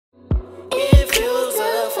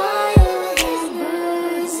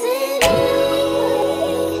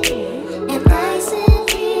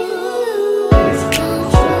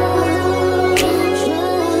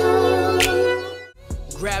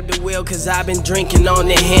cause I've been drinking on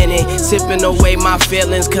the Henny, sipping away my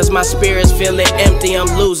feelings, cause my spirit's feeling empty,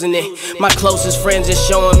 I'm losing it. My closest friends is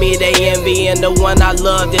showing me they envy, and the one I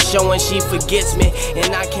love is showing she forgets me,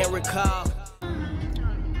 and I can't recall.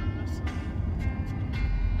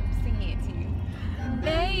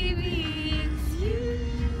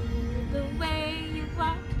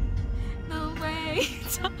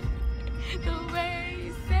 The way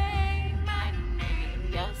you say my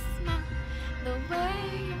name, your smile, the way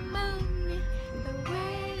you move me, the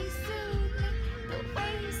way you soothe me, the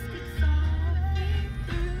way you speak softly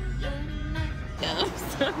through the night.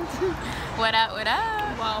 What up, what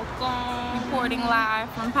up? Welcome. Reporting live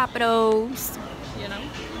from Papados. You know,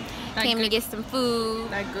 came to get some food.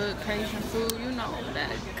 That good Cajun food, you know, that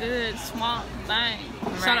good smart thing.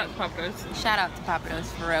 Right. Shout out to Papados. Shout out to Papados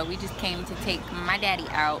for real. We just came to take my daddy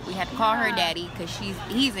out. We had to call her daddy because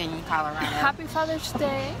he's in Colorado. Happy Father's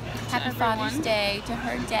Day. Happy Father's Day to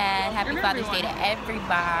her dad. Happy Father's Day to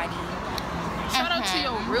everybody. Shout out to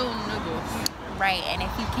your real niggas. Right, and if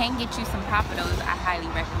you can get you some Papados, I highly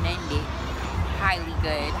recommend it. Highly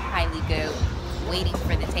good, highly good. Waiting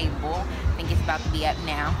for the table. I think it's about to be up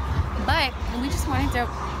now. But we just wanted to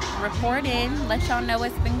report in, let y'all know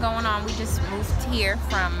what's been going on. We just moved here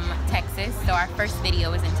from Texas, so our first video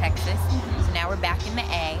was in Texas. So now we're back in the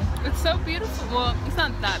A. It's so beautiful. Well, it's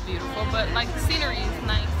not that beautiful, but like the scenery is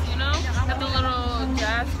nice, you know? Got the little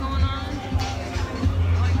jazz going on.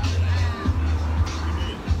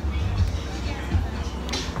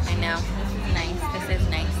 I know, this is nice, this is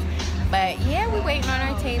nice. But yeah, we're waiting on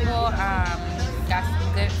our table. Got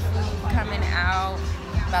some good food coming out.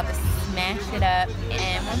 About to smash it up,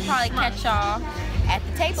 and we'll probably catch y'all at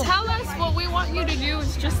the table. Tell us what we want you to do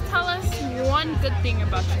is just tell us one good thing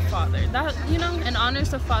about your father. That, you know, in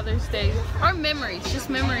honors of Father's Day. Or memories, just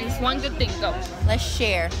memories. One good thing, go. Let's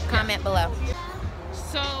share. Comment below.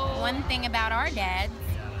 So, one thing about our dads.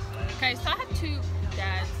 Okay, so I have two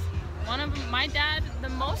dads. One of them, my dad, the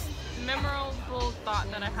most memorable thought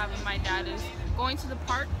that I have of my dad is going to the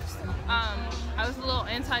parks. I was a little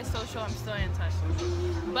antisocial. I'm still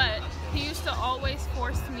antisocial, but he used to always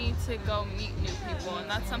force me to go meet new people, and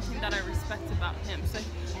that's something that I respect about him. So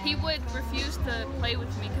he would refuse to play with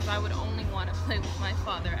me because I would only want to play with my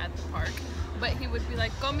father at the park, but he would be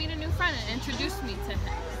like, go meet a new friend and introduce me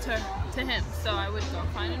to him. So I would go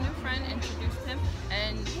find a new friend, introduce him,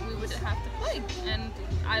 and we would have to play. And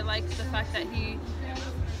I liked the fact that he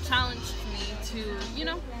challenged me to, you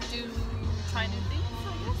know, try new things.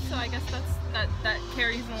 So I guess that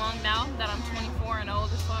carries along now that I'm 24 and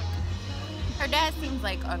old as fuck. Her dad seems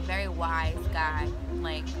like a very wise guy,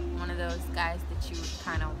 like one of those guys that you would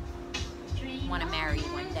kind of want to marry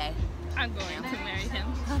one day. I'm going to marry him.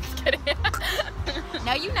 I'm just kidding.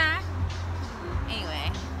 No, you're not.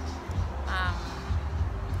 Anyway,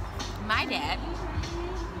 my dad,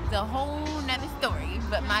 the whole nother story,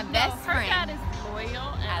 but my best friend. Her dad is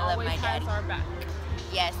loyal and I love always my daddy. has our back.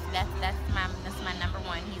 Yes, that's my number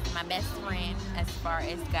one. He's my best friend as far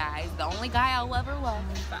as guys. The only guy I'll ever love.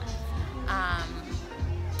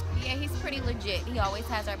 Yeah, he's pretty legit. He always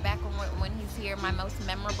has our back when he's here. My most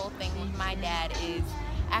memorable thing with my dad is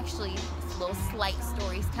actually it's a little slight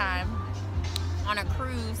stories time. On a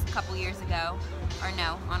cruise a couple years ago, or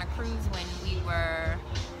no, on a cruise when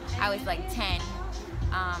I was like 10.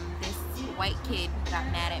 This white kid got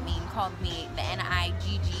mad at me and called me the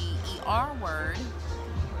N-I-G-G-E-R word.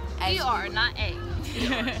 E-R, not A.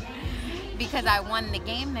 Because I won the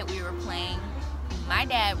game that we were playing. My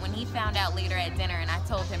dad, when he found out later at dinner, and I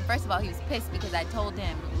told him, first of all, he was pissed because I told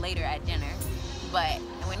him later at dinner. But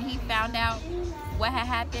when he found out what had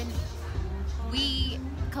happened, we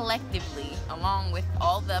collectively, along with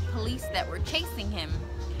all the police that were chasing him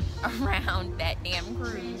around that damn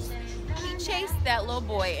cruise, he chased that little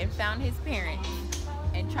boy and found his parents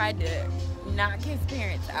and tried to knock his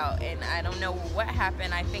parents out. And I don't know what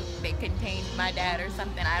happened. I think they contained my dad or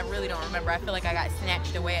something. I really don't remember. I feel like I got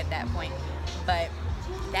snatched away at that point. But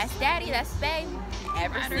that's daddy, that's bae.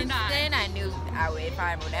 Ever since then, I knew if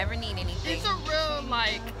I would ever need anything. It's a real,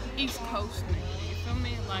 like, East Coast thing. You feel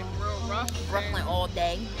me? Like, real rough. Brooklyn all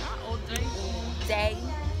day. Yeah, all day. All day.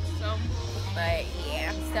 So, but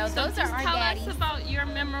yeah, so those are our daddies. Tell us about your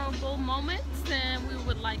memorable moments, and we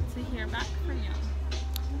would like to hear back from you.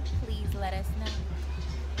 Please let us know.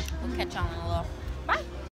 We'll catch y'all in a little. Bye.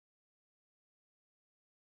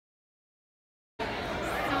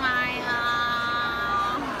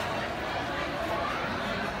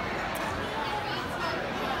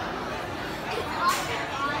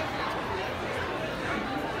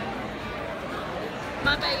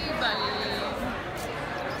 My baby.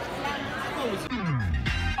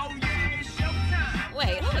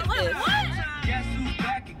 Wait, what is this?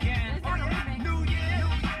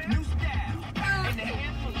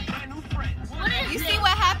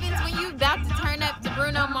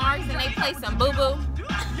 play some boo boo.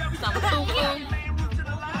 Some boo boo.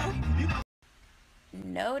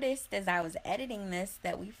 Noticed as I was editing this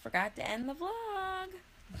that we forgot to end the vlog.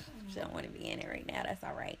 She don't want to be in it right now. That's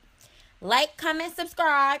all right. Like, comment,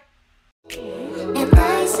 subscribe. And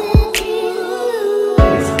I said you